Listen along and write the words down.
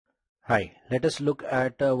Hi, let us look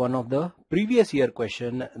at one of the previous year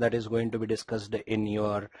question that is going to be discussed in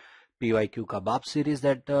your PYQ Baap series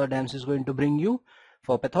that DAMS is going to bring you.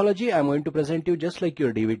 For pathology, I'm going to present you just like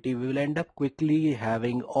your DVT. We will end up quickly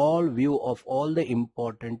having all view of all the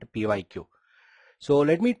important PYQ. So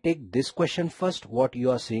let me take this question first, what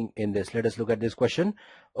you are seeing in this. Let us look at this question.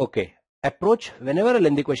 Okay. Approach, whenever a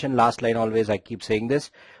lengthy question, last line always I keep saying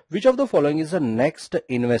this, which of the following is the next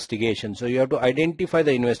investigation? So you have to identify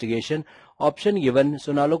the investigation option given.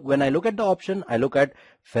 So now look, when I look at the option, I look at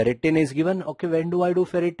ferritin is given. Okay, when do I do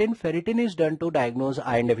ferritin? Ferritin is done to diagnose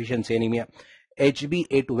iron deficiency anemia.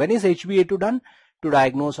 HbA2, when is HbA2 done? To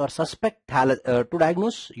diagnose or suspect to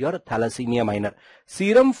diagnose your thalassemia minor.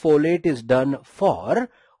 Serum folate is done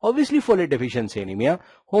for obviously folate deficiency anemia.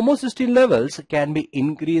 Homocysteine levels can be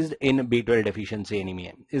increased in B12 deficiency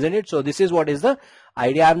anemia, isn't it? So this is what is the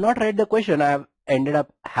idea. I have not read the question. I have ended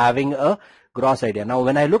up having a gross idea. Now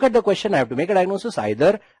when I look at the question, I have to make a diagnosis.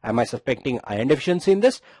 Either am I suspecting iron deficiency in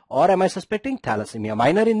this, or am I suspecting thalassemia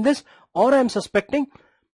minor in this, or I am suspecting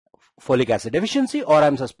folic acid deficiency, or I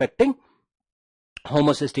am suspecting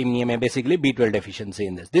homocysteine, basically B12 deficiency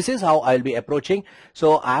in this. This is how I'll be approaching.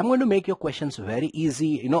 So I'm going to make your questions very easy.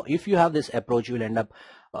 You know, if you have this approach, you will end up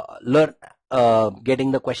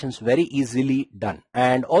getting the questions very easily done.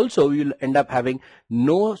 And also you'll end up having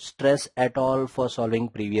no stress at all for solving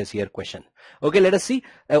previous year question. Okay, let us see.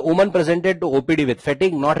 A woman presented to OPD with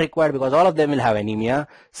fatigue, not required because all of them will have anemia.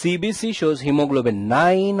 CBC shows hemoglobin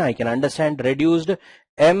 9. I can understand. Reduced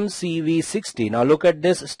MCV 60. Now look at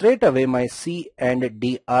this, straight away my C and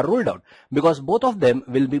D are ruled out because both of them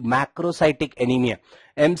will be macrocytic anemia.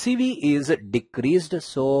 MCV is decreased,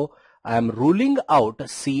 so I am ruling out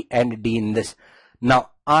C and D in this.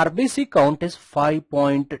 Now RBC count is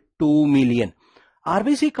 5.2 million.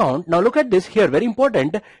 RBC count, now look at this here, very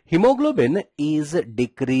important, hemoglobin is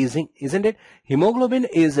decreasing, isn't it? Hemoglobin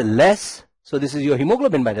is less, so this is your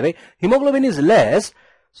hemoglobin, by the way. Hemoglobin is less,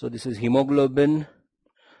 so this is hemoglobin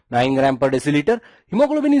 9 gram per deciliter.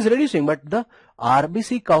 Hemoglobin is reducing, but the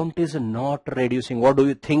RBC count is not reducing. What do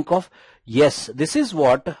you think of? Yes, this is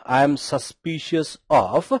what I am suspicious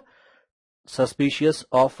of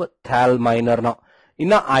thal minor. Now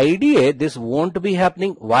in a IDA this won't be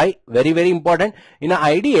happening. Why? Very, very important. In a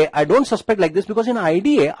IDA I don't suspect like this because in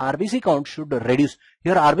IDA RBC count should reduce.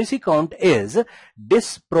 Here RBC count is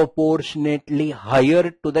disproportionately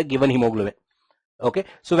higher to the given hemoglobin. Okay,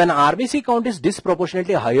 so when RBC count is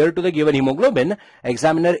disproportionately higher to the given hemoglobin,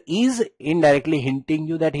 examiner is indirectly hinting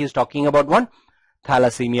you that he is talking about one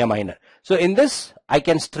thalassemia minor. So in this, I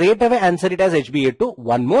can straight away answer it as HbA2.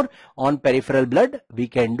 One more, on peripheral blood, we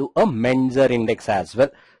can do a Menzer index as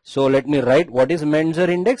well. So let me write what is Menzer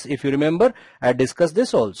index. If you remember, I discussed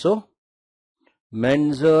this also.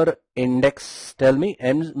 Menzer index, tell me,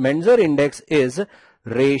 Menzer index is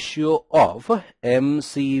ratio of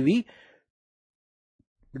MCV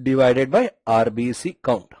divided by RBC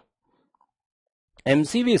count.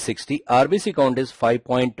 MCV is 60, RBC count is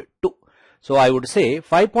 5.2. So I would say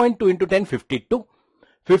 5.2 into 10, 52.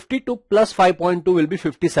 52 plus 5.2 will be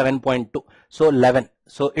 57.2. So 11.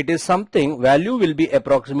 So it is something, value will be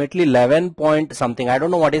approximately 11 point something. I don't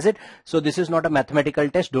know what is it. So this is not a mathematical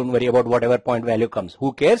test. Don't worry about whatever point value comes.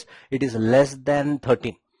 Who cares? It is less than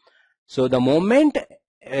 13. So the moment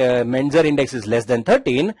Menzer index is less than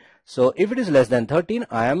 13, so if it is less than 13,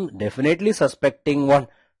 I am definitely suspecting one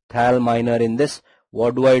thal minor in this.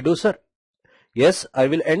 What do I do, sir? Yes, I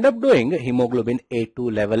will end up doing hemoglobin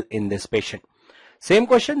A2 level in this patient. Same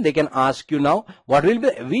question they can ask you now. What will be,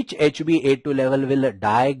 which HbA2 level will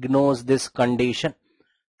diagnose this condition?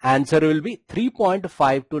 Answer will be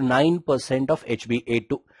 3.5 to 9% of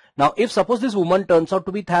HbA2. Now, if suppose this woman turns out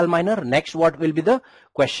to be thal minor, next what will be the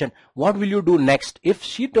question? What will you do next? If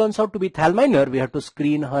she turns out to be thal minor, we have to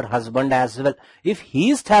screen her husband as well. If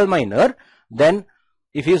he is thal minor, then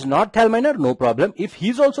if he is not thal minor, no problem. If he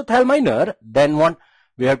is also thal minor, then what?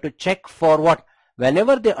 We have to check for what?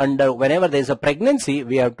 Whenever there is a pregnancy,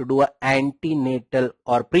 we have to do an antenatal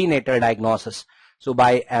or prenatal diagnosis. So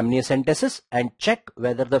by amniocentesis and check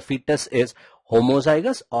whether the fetus is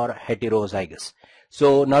homozygous or heterozygous.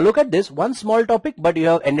 So now look at this, one small topic, but you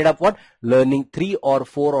have ended up what? Learning 3 or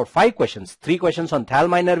 4 or 5 questions. 3 questions on thal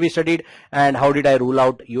minor we studied, and how did I rule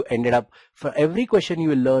out? You ended up, for every question you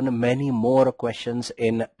will learn many more questions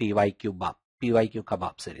in PYQ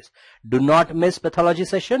Baap series. Do not miss pathology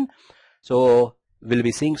session. So we'll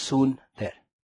be seeing soon there.